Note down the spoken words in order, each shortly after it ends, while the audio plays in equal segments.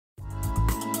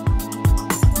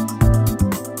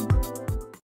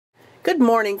Good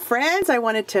morning, friends. I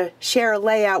wanted to share a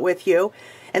layout with you,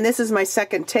 and this is my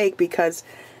second take because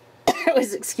I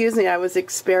was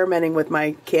experimenting with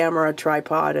my camera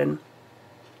tripod, and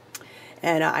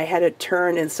I had it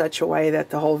turned in such a way that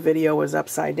the whole video was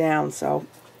upside down, so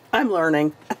I'm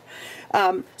learning.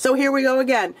 So here we go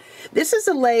again. This is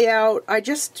a layout.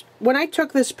 When I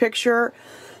took this picture,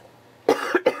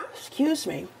 excuse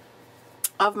me,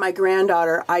 of my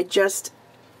granddaughter, I just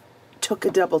took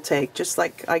a double take, just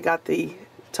like I got the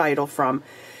title from.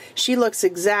 She looks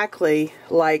exactly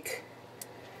like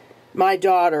my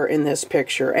daughter in this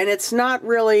picture, and it's not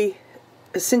really,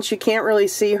 since you can't really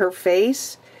see her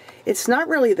face, it's not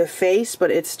really the face,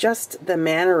 but it's just the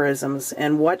mannerisms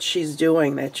and what she's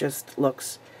doing that just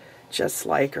looks just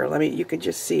like her. You could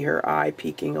just see her eye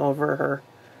peeking over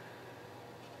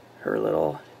her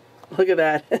little, look at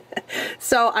that.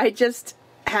 So I just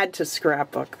had to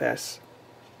scrapbook this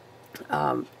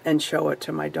and show it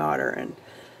to my daughter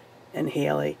and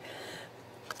Haley.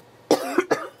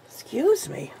 Excuse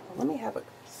me. Let me have a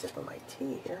sip of my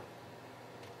tea here.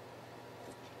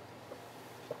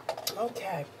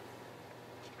 Okay.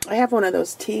 I have one of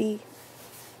those tea,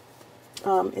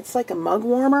 it's like a mug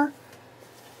warmer,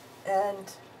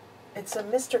 and it's a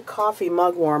Mr. Coffee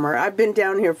mug warmer. I've been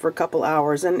down here for a couple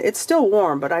hours, and it's still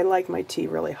warm, but I like my tea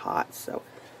really hot, so.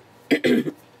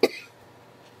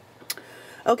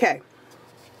 Okay.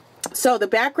 So the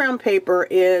background paper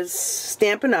is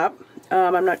Stampin' Up.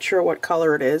 I'm not sure what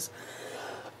color it is.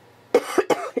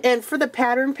 And for the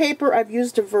pattern paper, I've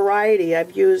used a variety.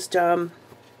 I've used, well,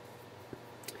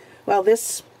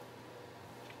 this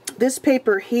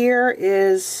paper here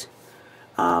is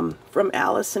from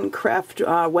Allison Craft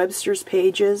Webster's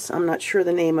Pages. I'm not sure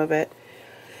the name of it.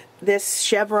 This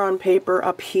chevron paper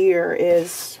up here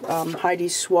is Heidi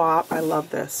Swapp. I love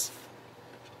this.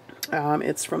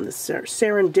 It's from the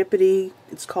Serendipity.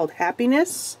 It's called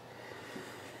Happiness.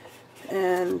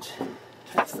 And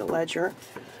that's the ledger.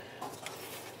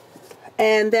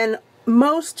 And then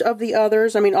most of the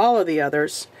others, I mean all of the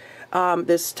others,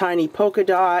 this tiny polka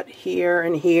dot here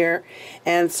and here,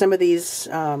 and some of these,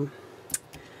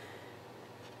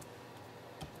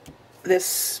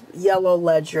 this yellow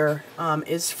ledger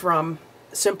is from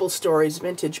Simple Stories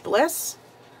Vintage Bliss.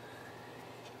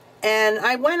 And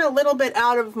I went a little bit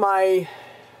out of my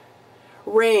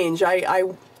range. I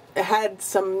had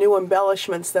some new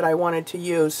embellishments that I wanted to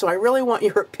use, so I really want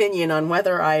your opinion on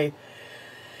whether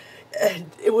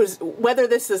whether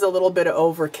this is a little bit of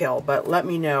overkill, but let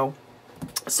me know.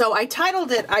 So I titled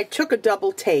it, I Took a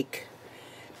Double Take,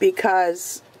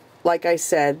 because, like I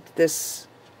said, this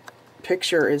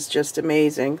picture is just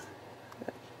amazing,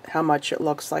 how much it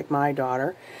looks like my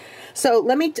daughter. So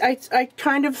I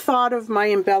kind of thought of my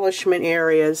embellishment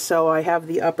areas, so I have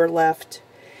the upper left,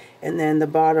 and then the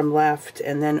bottom left,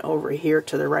 and then over here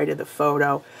to the right of the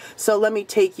photo. So let me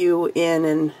take you in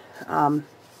and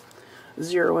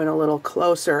zero in a little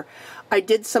closer. I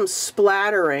did some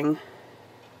splattering.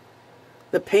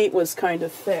 The paint was kind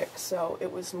of thick, so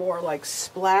it was more like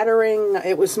splattering.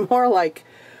 It was more like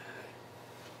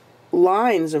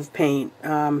lines of paint.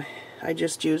 I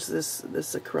just used this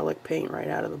acrylic paint right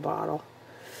out of the bottle.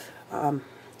 But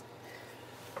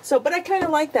I kind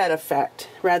of like that effect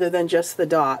rather than just the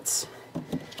dots.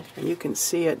 And you can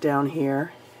see it down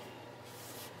here.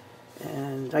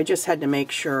 And I just had to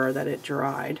make sure that it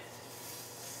dried.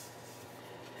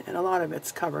 And a lot of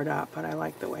it's covered up, but I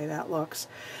like the way that looks.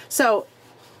 So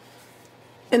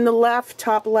in the left,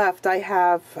 top left, I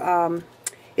have,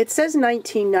 it says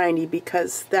 1990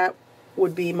 because that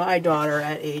would be my daughter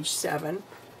at age 7.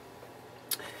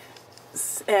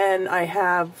 And I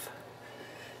have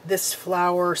this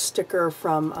flower sticker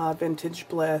from Vintage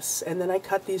Bliss. And then I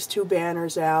cut these two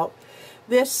banners out.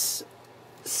 This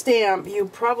stamp, you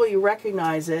probably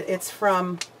recognize it. It's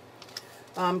from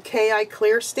K.I.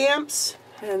 Clear Stamps.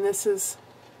 And this is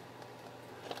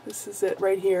it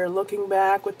right here, looking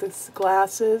back with the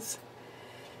glasses.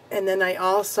 And then I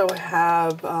also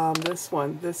have this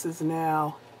one. This is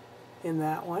now in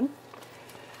that one.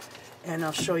 And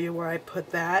I'll show you where I put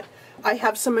that. I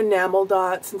have some enamel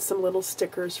dots and some little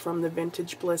stickers from the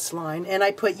Vintage Bliss line. And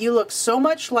I put, "You look so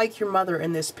much like your mother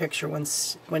in this picture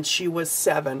when she was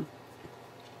 7.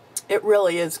 It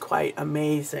really is quite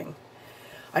amazing.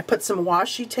 I put some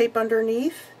washi tape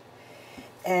underneath.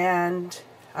 And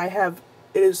it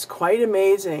is quite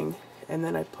amazing. And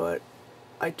then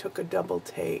I took a double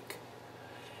take.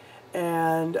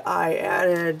 And I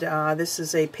added, this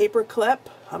is a paper clip.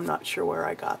 I'm not sure where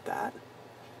I got that.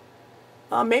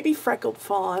 Maybe Freckled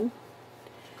Fawn.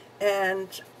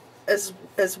 And as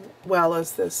well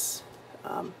as this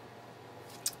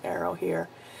arrow here.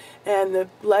 And the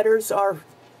letters are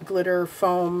glitter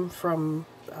foam from,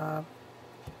 my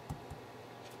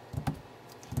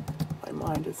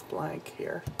mind is blank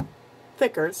here,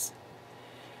 Thickers.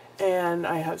 And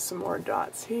I have some more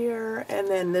dots here. And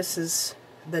then this is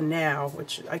the Now,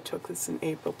 which I took this in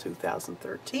April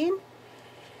 2013.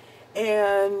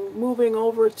 And moving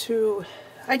over to,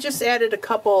 I just added a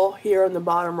couple here in the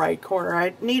bottom right corner.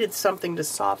 I needed something to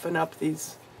soften up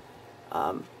these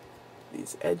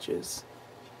edges.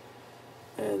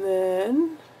 And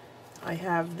then I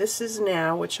have This Is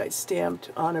Now, which I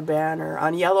stamped on a banner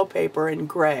on yellow paper in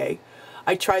gray.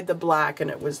 I tried the black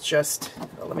and it was just,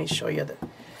 let me show you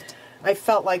I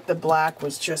felt like the black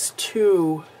was just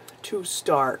too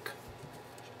stark.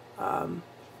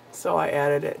 So I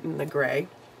added it in the gray.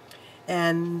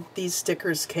 And these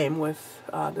stickers came with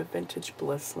the Vintage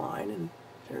Bliss line, and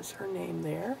there's her name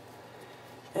there.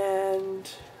 And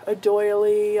a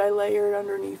doily I layered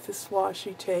underneath this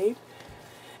washi tape.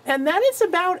 And that is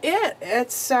about it.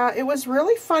 It was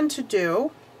really fun to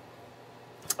do.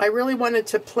 I really wanted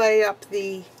to play up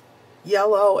the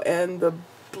yellow and the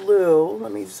blue.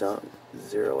 Let me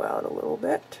zero out a little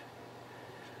bit.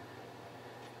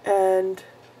 And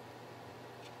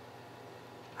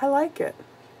I like it.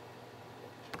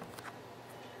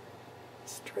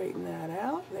 Straighten that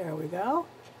out. There we go.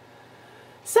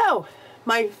 So,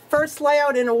 my first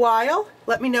layout in a while.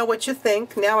 Let me know what you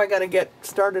think. Now I got to get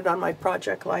started on my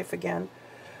project life again.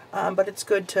 But it's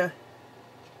good to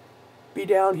be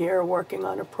down here working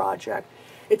on a project.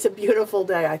 It's a beautiful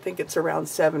day. I think it's around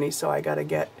 70, so I got to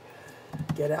get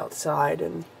outside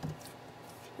and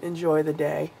enjoy the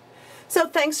day. So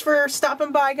thanks for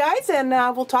stopping by, guys, and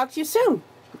we'll talk to you soon.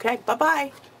 Okay,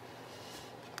 bye-bye.